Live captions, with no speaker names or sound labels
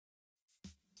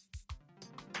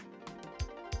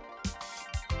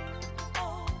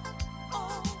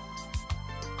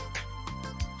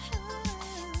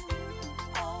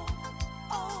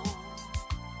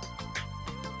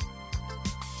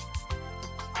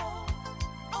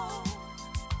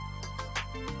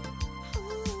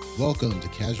Welcome to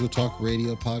Casual Talk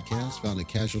Radio podcast found at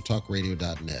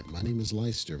casualtalkradio.net. My name is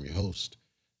Leister, I'm your host.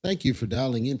 Thank you for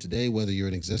dialing in today, whether you're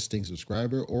an existing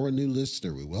subscriber or a new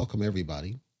listener. We welcome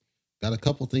everybody. Got a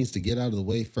couple things to get out of the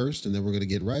way first, and then we're going to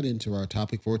get right into our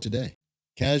topic for today.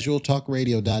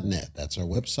 Casualtalkradio.net. That's our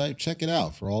website. Check it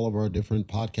out for all of our different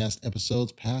podcast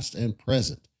episodes, past and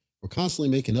present. We're constantly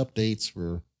making updates.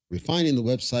 We're refining the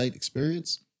website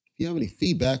experience. If you have any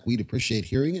feedback, we'd appreciate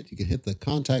hearing it. You can hit the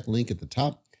contact link at the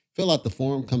top, fill out the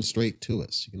form, come straight to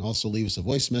us. You can also leave us a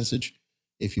voice message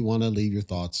if you want to leave your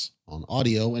thoughts on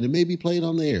audio, and it may be played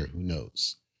on the air. Who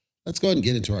knows? Let's go ahead and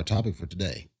get into our topic for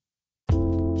today.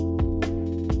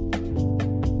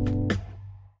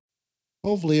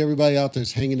 Hopefully everybody out there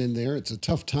is hanging in there. It's a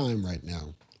tough time right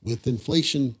now with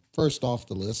inflation first off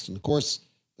the list. And of course,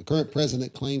 the current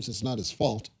president claims it's not his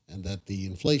fault and that the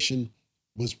inflation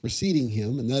was preceding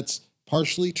him. And that's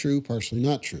partially true, partially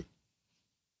not true.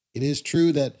 It is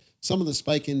true that some of the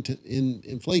spike in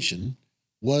inflation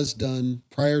was done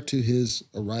prior to his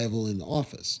arrival in the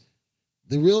office.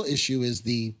 The real issue is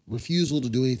the refusal to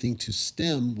do anything to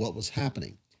stem what was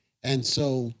happening. And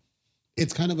so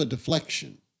it's kind of a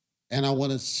deflection. And I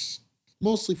want to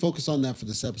mostly focus on that for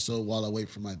this episode while I wait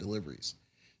for my deliveries.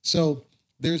 So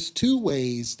there's two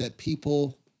ways that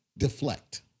people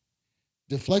deflect.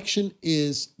 Deflection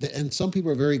is, and some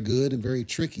people are very good and very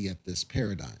tricky at this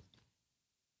paradigm.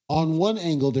 On one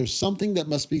angle, there's something that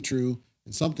must be true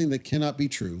and something that cannot be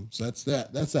true. So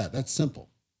that's simple.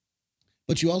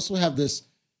 But you also have this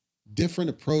different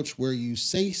approach where you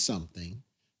say something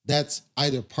that's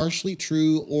either partially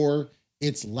true or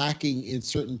it's lacking in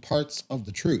certain parts of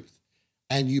the truth,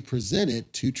 and you present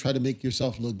it to try to make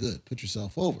yourself look good, put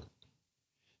yourself over.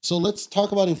 So let's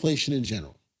talk about inflation in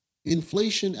general.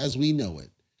 Inflation, as we know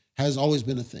it, has always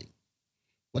been a thing.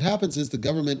 What happens is the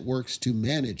government works to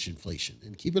manage inflation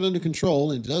and keep it under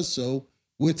control, and does so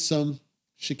with some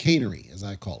chicanery, as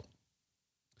I call it.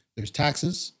 There's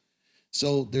taxes.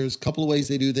 So there's a couple of ways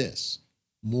they do this.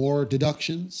 More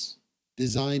deductions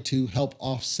designed to help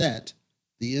offset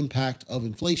the impact of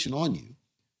inflation on you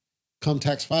come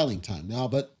tax filing time. Now,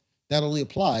 but that only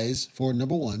applies for,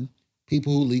 number one,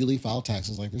 people who legally file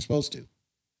taxes like they're supposed to.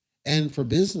 And for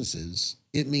businesses,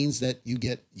 it means that you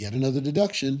get yet another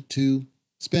deduction to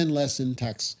spend less in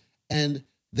tax, and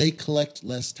they collect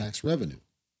less tax revenue.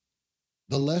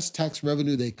 The less tax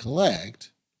revenue they collect,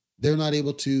 they're not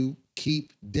able to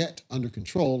keep debt under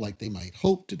control like they might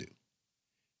hope to do.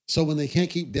 So when they can't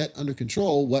keep debt under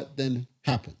control, what then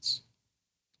happens?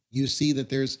 You see that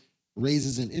there's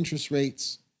raises in interest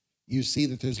rates. You see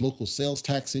that there's local sales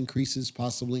tax increases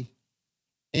possibly.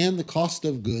 And the cost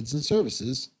of goods and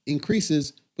services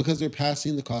increases because they're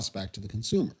passing the cost back to the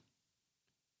consumer.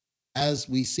 As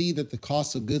we see that the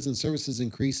cost of goods and services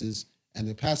increases and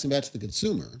they're passing back to the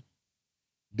consumer,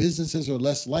 businesses are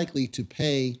less likely to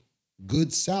pay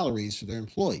good salaries for their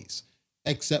employees,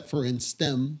 except for in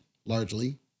STEM,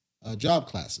 largely, job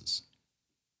classes.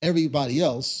 Everybody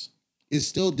else is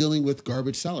still dealing with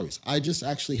garbage salaries. I just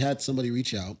actually had somebody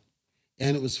reach out,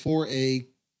 and it was for a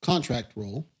contract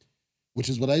role, which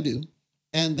is what I do,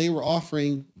 and they were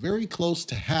offering very close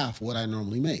to half what I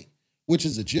normally make, which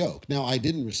is a joke. Now, I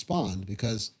didn't respond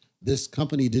because this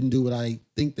company didn't do what I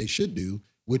think they should do,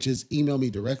 which is email me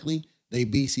directly. They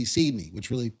BCC'd me, which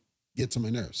really gets on my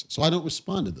nerves. So I don't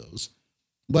respond to those.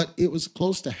 But it was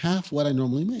close to half what I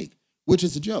normally make, which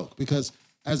is a joke because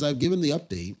as I've given the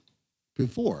update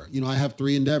before, I have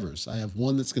 3 endeavors. I have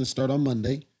one that's going to start on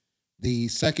Monday. The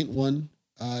second one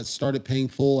started paying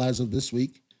full as of this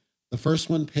week. The first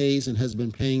one pays and has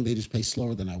been paying. They just pay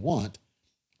slower than I want.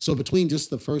 So between just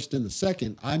the first and the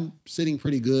second, I'm sitting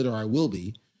pretty good, or I will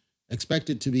be.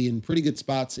 Expected to be in pretty good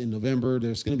spots in November.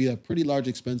 There's going to be a pretty large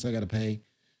expense I got to pay.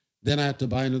 Then I have to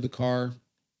buy another car.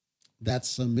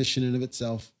 That's a mission in of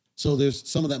itself. So there's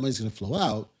some of that money's going to flow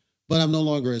out, but I'm no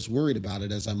longer as worried about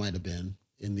it as I might have been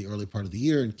in the early part of the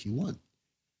year in Q1.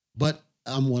 But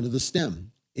I'm one of the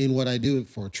STEM. In what I do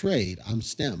for a trade, I'm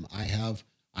STEM.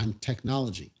 I'm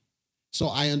technology. So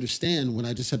I understand when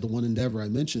I just had the one endeavor I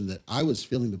mentioned that I was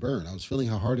feeling the burn. I was feeling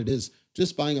how hard it is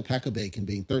just buying a pack of bacon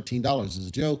being $13 is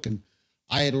a joke. And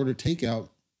I had ordered takeout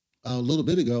a little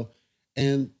bit ago,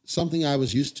 and something I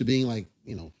was used to being like,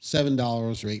 $7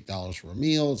 or $8 for a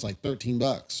meal. It's like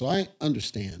 $13. So I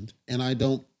understand, and I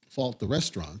don't fault the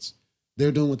restaurants.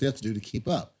 They're doing what they have to do to keep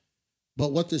up.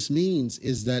 But what this means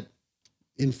is that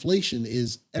inflation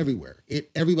is everywhere.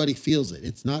 Everybody feels it.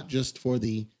 It's not just for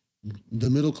the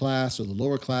middle class or the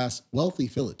lower class. Wealthy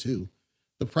feel it too.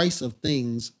 The price of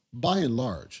things, by and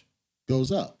large,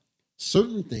 goes up.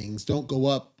 Certain things don't go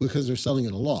up because they're selling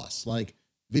at a loss, like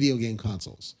video game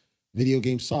consoles. video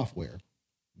game software.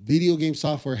 Video game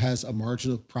software has a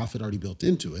margin of profit already built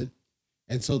into it.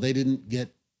 And so they don't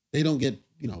get,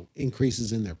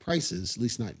 increases in their prices, at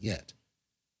least not yet.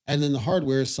 And then the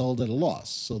hardware is sold at a loss.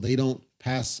 So they don't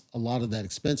pass a lot of that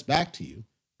expense back to you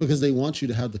because they want you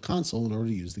to have the console in order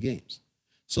to use the games.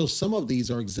 So some of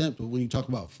these are exempt, but when you talk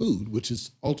about food, which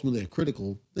is ultimately a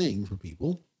critical thing for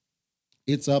people,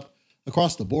 it's up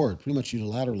across the board, pretty much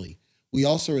unilaterally. We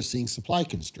also are seeing supply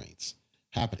constraints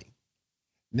happening.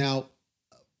 Now,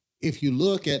 if you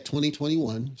look at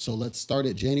 2021, so let's start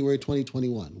at January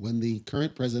 2021, when the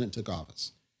current president took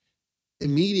office,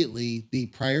 immediately the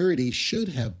priority should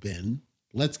have been,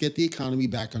 let's get the economy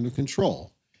back under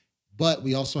control. But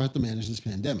we also have to manage this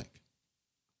pandemic.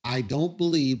 I don't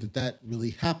believe that that really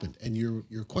happened. And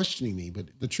you're questioning me, but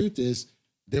the truth is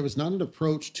there was not an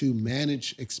approach to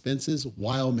manage expenses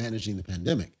while managing the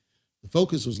pandemic. The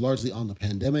focus was largely on the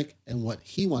pandemic and what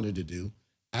he wanted to do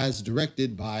as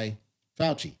directed by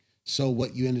Fauci. So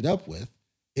what you ended up with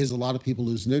is a lot of people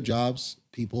losing their jobs,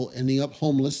 people ending up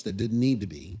homeless that didn't need to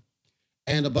be,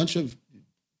 and a bunch of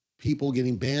people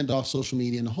getting banned off social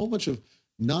media and a whole bunch of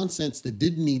nonsense that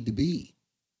didn't need to be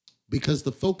because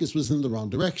the focus was in the wrong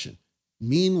direction.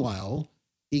 Meanwhile,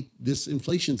 this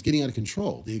inflation is getting out of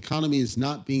control. The economy is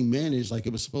not being managed like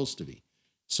it was supposed to be.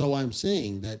 So I'm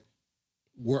saying that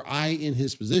were I in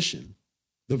his position,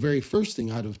 the very first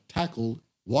thing I'd have tackled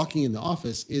walking in the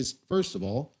office is, first of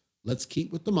all, let's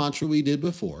keep with the mantra we did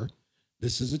before.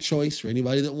 This is a choice for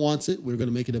anybody that wants it. We're going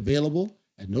to make it available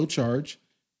at no charge.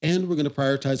 And we're going to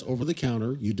prioritize over the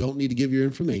counter. You don't need to give your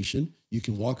information. You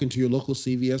can walk into your local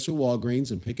CVS or Walgreens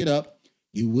and pick it up.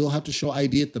 You will have to show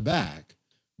ID at the back,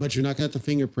 but you're not going to have the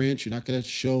fingerprints. You're not going to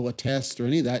show a test or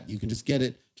any of that. You can just get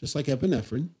it just like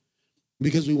epinephrine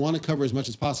because we want to cover as much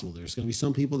as possible. There's going to be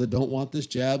some people that don't want this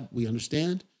jab. We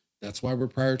understand. That's why we're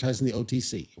prioritizing the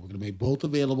OTC. We're going to make both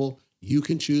available. You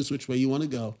can choose which way you want to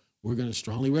go. We're going to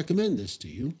strongly recommend this to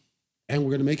you, and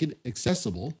we're going to make it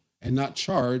accessible and not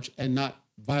charge and not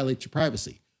violate your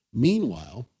privacy.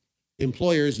 Meanwhile,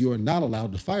 employers, you are not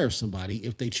allowed to fire somebody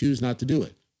if they choose not to do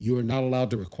it. You are not allowed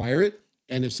to require it.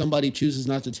 And if somebody chooses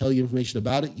not to tell you information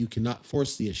about it, you cannot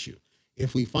force the issue.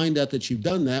 If we find out that you've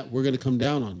done that, we're going to come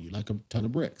down on you like a ton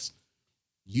of bricks.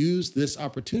 Use this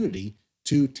opportunity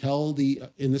to tell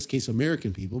in this case,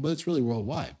 American people, but it's really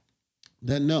worldwide,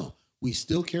 that no, we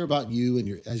still care about you and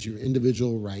your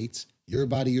individual rights, your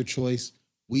body, your choice.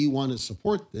 We want to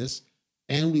support this.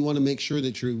 And we want to make sure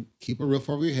that you keep a roof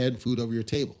over your head, food over your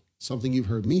table. Something you've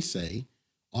heard me say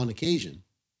on occasion.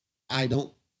 I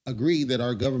don't agree that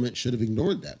our government should have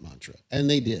ignored that mantra, and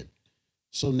they did.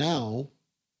 So now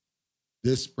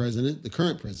this president, the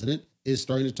current president, is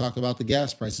starting to talk about the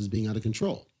gas prices being out of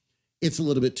control. It's a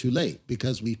little bit too late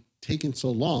because we've taken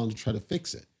so long to try to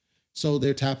fix it. So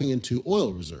they're tapping into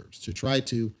oil reserves to try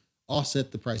to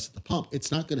offset the price at the pump.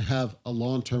 It's not going to have a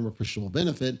long-term appreciable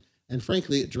benefit. And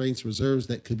frankly, it drains reserves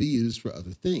that could be used for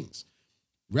other things.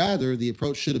 Rather, the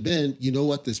approach should have been, you know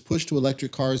what, this push to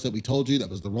electric cars that we told you, that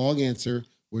was the wrong answer.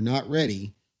 We're not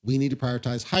ready. We need to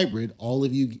prioritize hybrid. All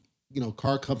of you,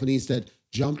 car companies that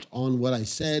jumped on what I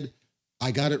said,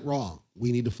 I got it wrong.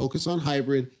 We need to focus on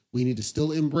hybrid. We need to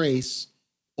still embrace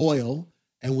oil,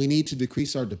 and we need to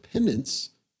decrease our dependence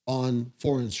on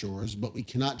foreign shores, but we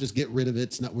cannot just get rid of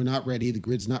it. We're not ready. The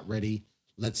grid's not ready.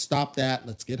 Let's stop that.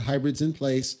 Let's get hybrids in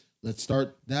place. Let's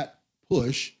start that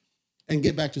push and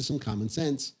get back to some common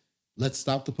sense. Let's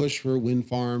stop the push for wind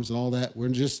farms and all that. We're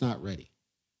just not ready.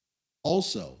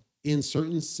 Also, in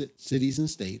certain cities and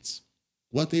states,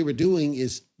 what they were doing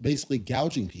is basically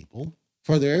gouging people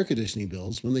for their air conditioning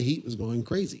bills when the heat was going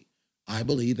crazy. I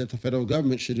believe that the federal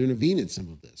government should intervene in some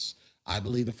of this. I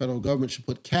believe the federal government should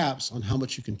put caps on how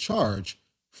much you can charge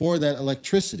for that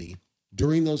electricity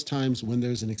during those times when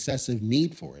there's an excessive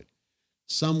need for it.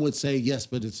 Some would say, yes,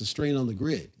 but it's a strain on the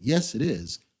grid. Yes, it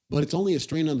is, but it's only a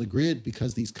strain on the grid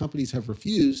because these companies have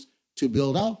refused to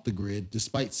build out the grid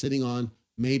despite sitting on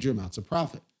major amounts of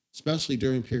profit, especially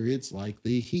during periods like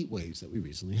the heat waves that we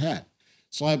recently had.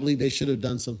 So I believe they should have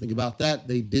done something about that.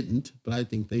 They didn't, but I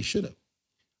think they should have.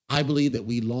 I believe that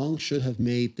we long should have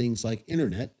made things like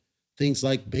internet, things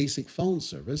like basic phone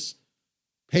service,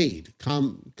 paid,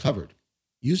 covered.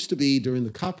 Used to be during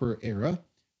the copper era,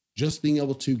 just being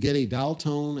able to get a dial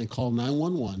tone and call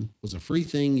 911 was a free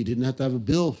thing. You didn't have to have a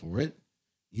bill for it.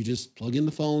 You just plug in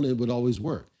the phone and it would always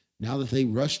work. Now that they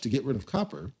rushed to get rid of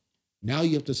copper, now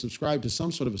you have to subscribe to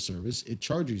some sort of a service. It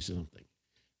charges you something.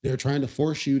 They're trying to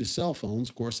force you to cell phones.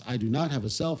 Of course, I do not have a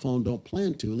cell phone, don't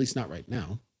plan to, at least not right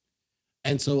now.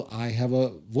 And so I have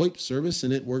a VoIP service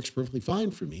and it works perfectly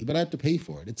fine for me, but I have to pay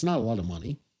for it. It's not a lot of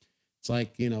money. It's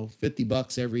like,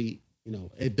 $50 every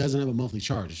it doesn't have a monthly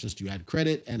charge. It's just you add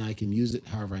credit and I can use it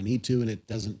however I need to, and it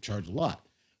doesn't charge a lot.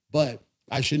 But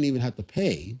I shouldn't even have to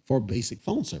pay for basic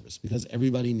phone service because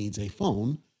everybody needs a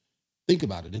phone. Think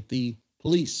about it. If the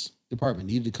police department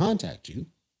needed to contact you,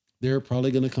 they're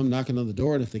probably going to come knocking on the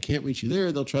door. And if they can't reach you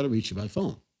there, they'll try to reach you by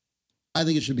phone. I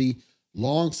think it should be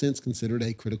long since considered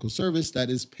a critical service that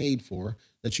is paid for,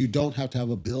 that you don't have to have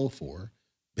a bill for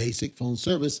basic phone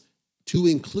service to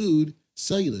include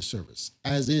cellular service,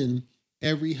 as in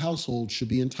every household should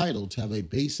be entitled to have a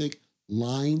basic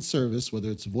line service, whether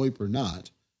it's VoIP or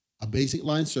not, a basic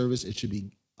line service. It should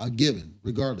be a given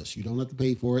regardless. You don't have to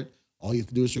pay for it. All you have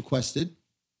to do is request it.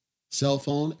 Cell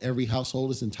phone, every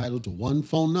household is entitled to one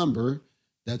phone number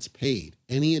that's paid.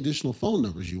 Any additional phone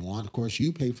numbers you want, of course,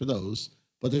 you pay for those,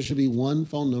 but there should be one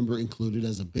phone number included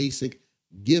as a basic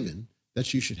given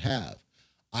that you should have.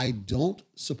 I don't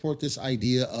support this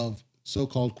idea of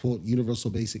so-called, quote, universal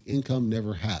basic income,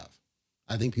 never have.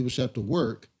 I think people should have to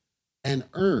work and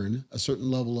earn a certain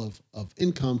level of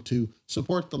income to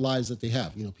support the lives that they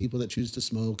have. People that choose to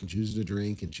smoke and choose to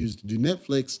drink and choose to do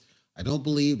Netflix, I don't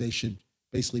believe they should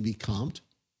basically be comped.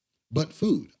 But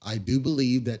food, I do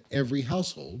believe that every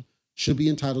household should be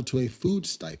entitled to a food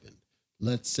stipend.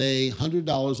 Let's say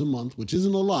 $100 a month, which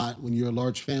isn't a lot when you're a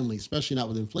large family, especially not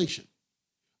with inflation.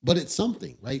 But it's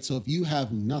something, right? So if you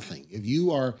have nothing, if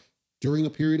you are during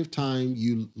a period of time,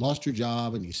 you lost your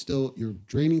job and you're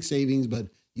draining savings, but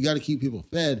you got to keep people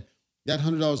fed, that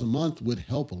 $100 a month would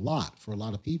help a lot for a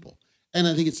lot of people. And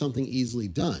I think it's something easily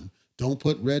done. Don't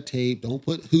put red tape, don't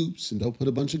put hoops, and don't put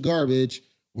a bunch of garbage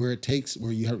where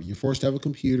you're forced to have a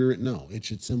computer. No, it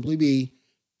should simply be,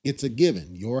 it's a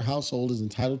given. Your household is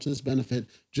entitled to this benefit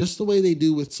just the way they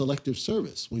do with selective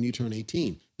service when you turn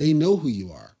 18. They know who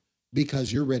you are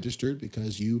because you're registered,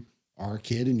 because you are a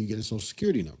kid and you get a social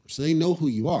security number. So they know who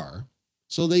you are.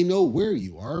 So they know where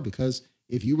you are, because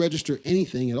if you register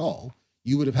anything at all,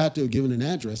 you would have had to have given an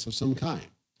address of some kind.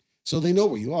 So they know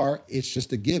where you are. It's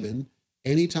just a given.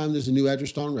 Anytime there's a new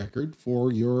address on record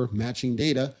for your matching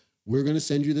data, we're going to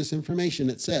send you this information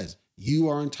that says you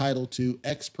are entitled to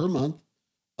X per month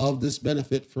of this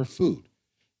benefit for food.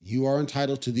 You are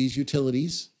entitled to these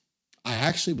utilities. I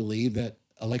actually believe that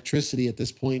electricity at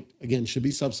this point, again, should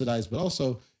be subsidized, but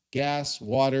also gas,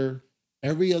 water,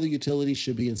 every other utility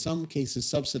should be in some cases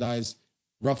subsidized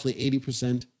roughly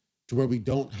 80%, to where we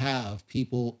don't have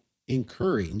people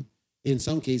incurring, in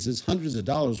some cases, hundreds of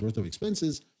dollars worth of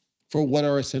expenses for what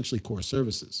are essentially core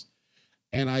services.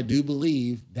 And I do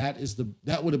believe that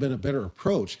would have been a better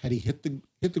approach had he hit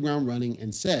the ground running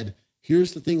and said,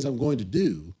 here's the things I'm going to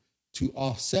do to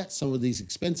offset some of these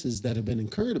expenses that have been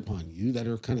incurred upon you that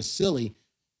are kind of silly.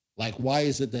 Like, why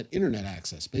is it that internet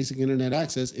access, basic internet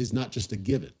access, is not just a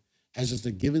given, as just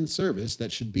a given service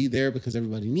that should be there because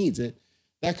everybody needs it?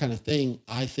 That kind of thing.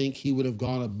 I think he would have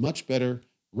gone a much better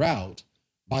route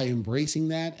by embracing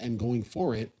that and going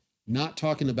for it, not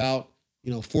talking about,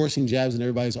 forcing jabs in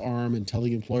everybody's arm and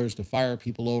telling employers to fire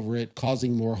people over it,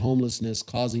 causing more homelessness,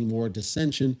 causing more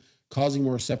dissension, causing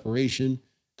more separation,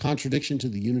 contradiction to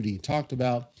the unity he talked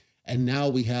about. And now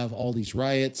we have all these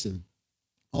riots and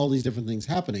all these different things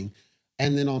happening.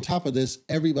 And then on top of this,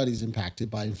 everybody's impacted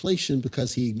by inflation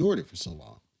because he ignored it for so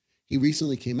long. He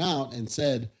recently came out and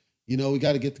said, we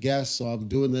got to get the gas. So I'm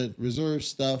doing the reserve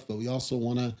stuff, but we also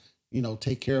want to,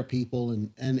 take care of people.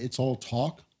 And it's all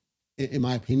talk, in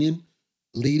my opinion,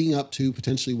 leading up to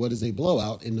potentially what is a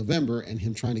blowout in November and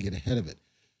him trying to get ahead of it.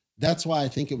 That's why I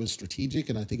think it was strategic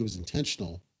and I think it was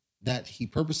intentional that he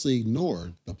purposely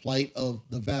ignored the plight of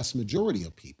the vast majority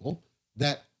of people,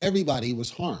 that everybody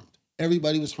was harmed.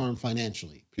 Everybody was harmed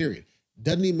financially, period.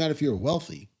 Doesn't even matter if you're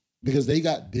wealthy, because they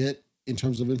got bit in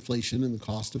terms of inflation and the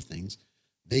cost of things.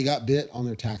 They got bit on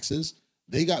their taxes.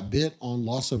 They got bit on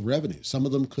loss of revenue. Some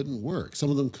of them couldn't work. Some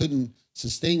of them couldn't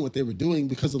sustain what they were doing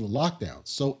because of the lockdown.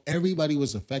 So everybody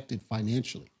was affected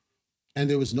financially. And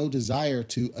there was no desire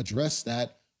to address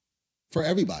that for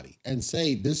everybody and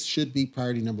say, this should be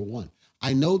priority number one.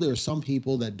 I know there are some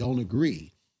people that don't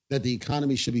agree that the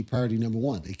economy should be priority number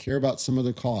one. They care about some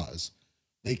other cause.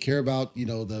 They care about,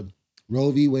 the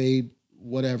Roe v. Wade,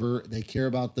 whatever. They care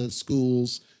about the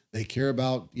schools. They care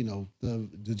about,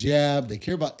 the jab. They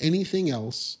care about anything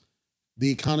else.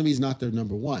 The economy is not their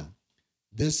number one.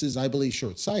 This is, I believe,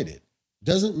 short-sighted.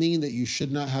 Doesn't mean that you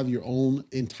should not have your own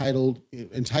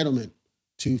entitlement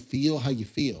to feel how you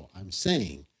feel. I'm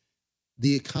saying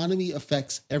the economy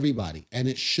affects everybody, and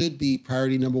it should be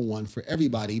priority number one for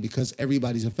everybody because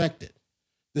everybody's affected.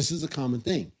 This is a common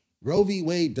thing. Roe v.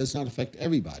 Wade does not affect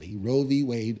everybody. Roe v.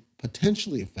 Wade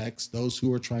potentially affects those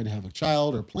who are trying to have a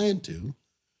child or plan to,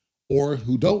 or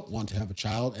who don't want to have a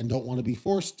child and don't want to be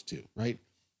forced to, right?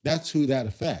 That's who that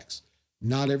affects.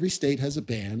 Not every state has a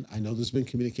ban. I know there's been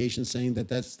communication saying that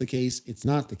that's the case. It's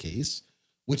not the case,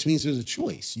 which means there's a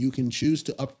choice. You can choose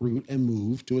to uproot and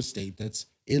move to a state that's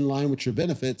in line with your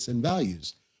benefits and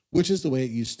values, which is the way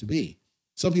it used to be.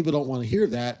 Some people don't want to hear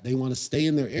that. They want to stay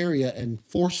in their area and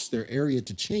force their area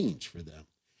to change for them.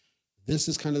 This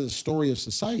is kind of the story of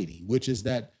society, which is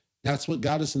that that's what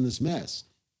got us in this mess.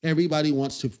 Everybody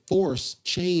wants to force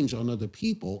change on other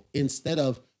people instead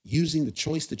of using the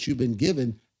choice that you've been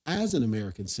given as an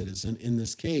American citizen, in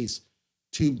this case,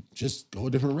 to just go a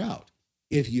different route.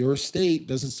 If your state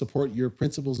doesn't support your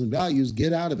principles and values,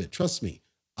 get out of it. Trust me,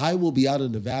 I will be out of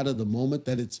Nevada the moment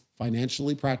that it's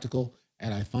financially practical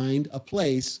and I find a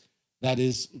place that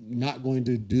is not going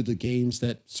to do the games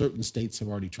that certain states have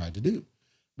already tried to do.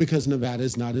 Because Nevada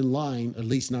is not in line, at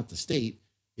least not the state,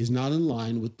 is not in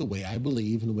line with the way I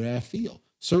believe and the way I feel.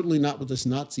 Certainly not with this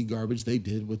Nazi garbage they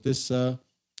did with this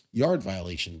yard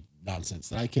violation nonsense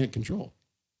that I can't control.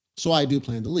 So I do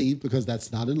plan to leave because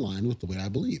that's not in line with the way I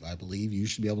believe. I believe you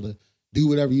should be able to do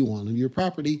whatever you want on your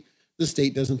property. The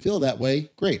state doesn't feel that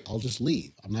way. Great, I'll just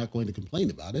leave. I'm not going to complain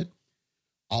about it.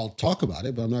 I'll talk about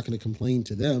it, but I'm not going to complain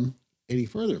to them any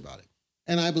further about it.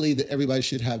 And I believe that everybody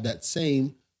should have that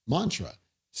same mantra.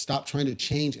 Stop trying to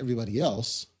change everybody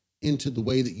else into the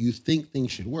way that you think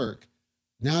things should work.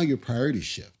 Now your priorities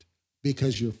shift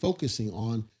because you're focusing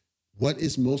on what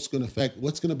is most going to affect,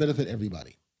 what's going to benefit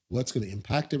everybody, what's going to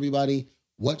impact everybody,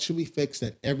 what should we fix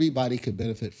that everybody could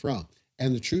benefit from.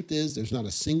 And the truth is, there's not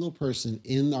a single person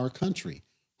in our country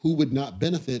who would not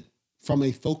benefit from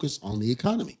a focus on the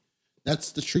economy.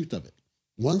 That's the truth of it.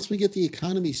 Once we get the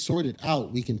economy sorted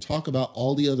out, we can talk about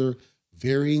all the other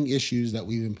varying issues that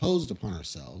we've imposed upon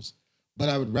ourselves. But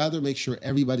I would rather make sure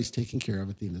everybody's taken care of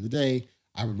at the end of the day.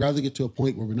 I would rather get to a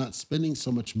point where we're not spending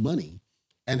so much money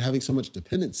and having so much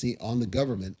dependency on the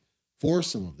government for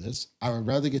some of this. I would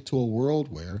rather get to a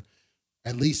world where,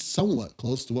 at least somewhat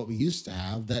close to what we used to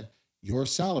have, that your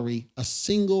salary, a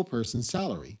single person's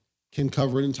salary, can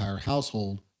cover an entire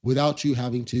household without you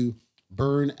having to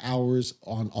burn hours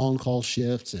on call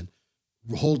shifts and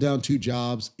hold down two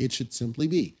jobs. It should simply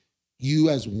be you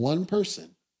as one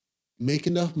person make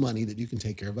enough money that you can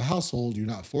take care of a household. You're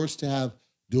not forced to have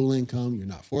dual income. You're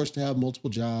not forced to have multiple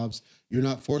jobs. You're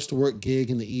not forced to work gig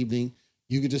in the evening.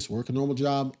 You could just work a normal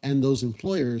job, and those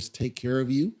employers take care of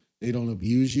you. They don't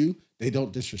abuse you. They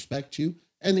don't disrespect you,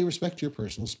 and they respect your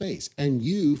personal space. And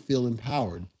you feel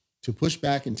empowered to push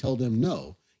back and tell them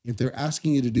no if they're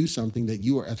asking you to do something that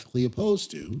you are ethically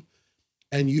opposed to,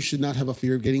 and you should not have a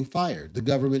fear of getting fired. The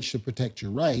government should protect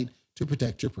your right to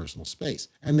protect your personal space,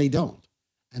 and they don't.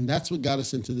 And that's what got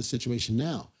us into this situation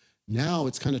now. Now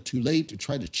it's kind of too late to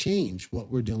try to change what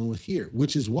we're dealing with here,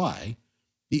 which is why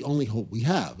the only hope we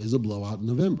have is a blowout in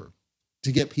November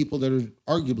to get people that are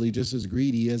arguably just as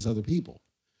greedy as other people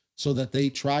so that they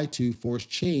try to force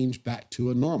change back to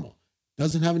a normal.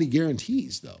 Doesn't have any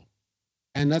guarantees, though.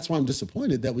 And that's why I'm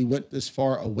disappointed that we went this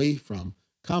far away from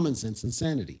common sense and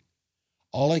sanity.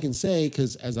 All I can say,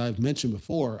 because as I've mentioned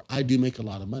before, I do make a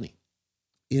lot of money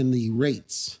in the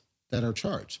rates that are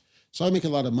charged. So I make a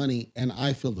lot of money and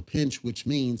I feel the pinch, which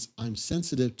means I'm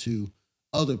sensitive to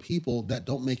other people that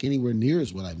don't make anywhere near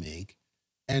as what I make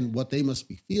and what they must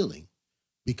be feeling.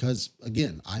 Because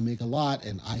again, I make a lot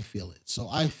and I feel it. So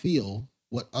I feel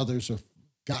what others have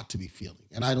got to be feeling.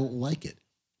 And I don't like it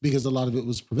because a lot of it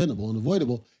was preventable and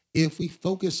avoidable if we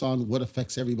focus on what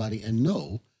affects everybody. And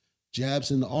no,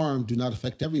 jabs in the arm do not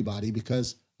affect everybody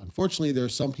because unfortunately, there are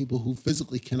some people who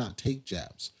physically cannot take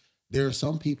jabs. There are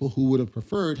some people who would have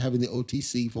preferred having the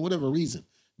OTC for whatever reason.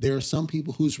 There are some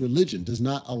people whose religion does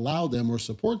not allow them or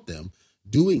support them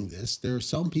doing this. There are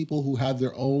some people who have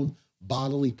their own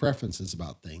bodily preferences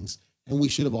about things, and we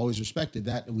should have always respected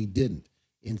that, and we didn't.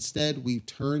 Instead, we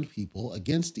turned people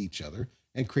against each other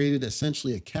and created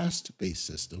essentially a caste-based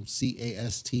system,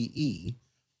 C-A-S-T-E,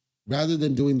 rather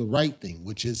than doing the right thing,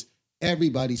 which is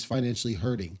everybody's financially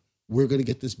hurting. We're going to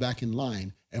get this back in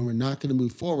line, and we're not going to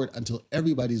move forward until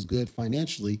everybody's good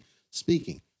financially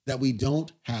speaking, that we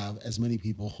don't have as many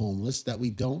people homeless, that we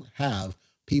don't have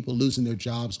people losing their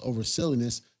jobs over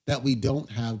silliness, that we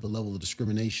don't have the level of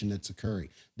discrimination that's occurring,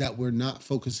 that we're not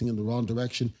focusing in the wrong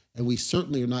direction, and we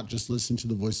certainly are not just listening to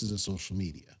the voices of social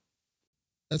media.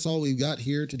 That's all we've got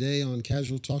here today on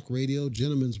Casual Talk Radio,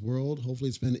 Gentleman's World. Hopefully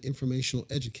it's been informational,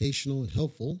 educational, and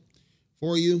helpful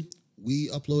for you. We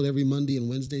upload every Monday and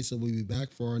Wednesday, so we'll be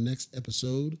back for our next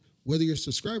episode. Whether you're a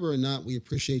subscriber or not, we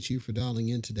appreciate you for dialing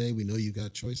in today. We know you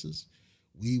got choices.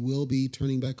 We will be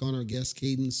turning back on our guest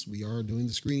cadence. We are doing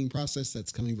the screening process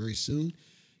that's coming very soon.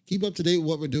 Keep up to date with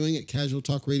what we're doing at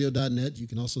casualtalkradio.net. You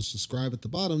can also subscribe at the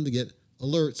bottom to get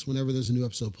alerts whenever there's a new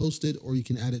episode posted, or you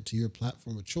can add it to your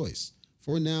platform of choice.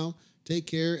 For now, take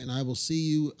care, and I will see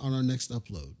you on our next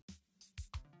upload.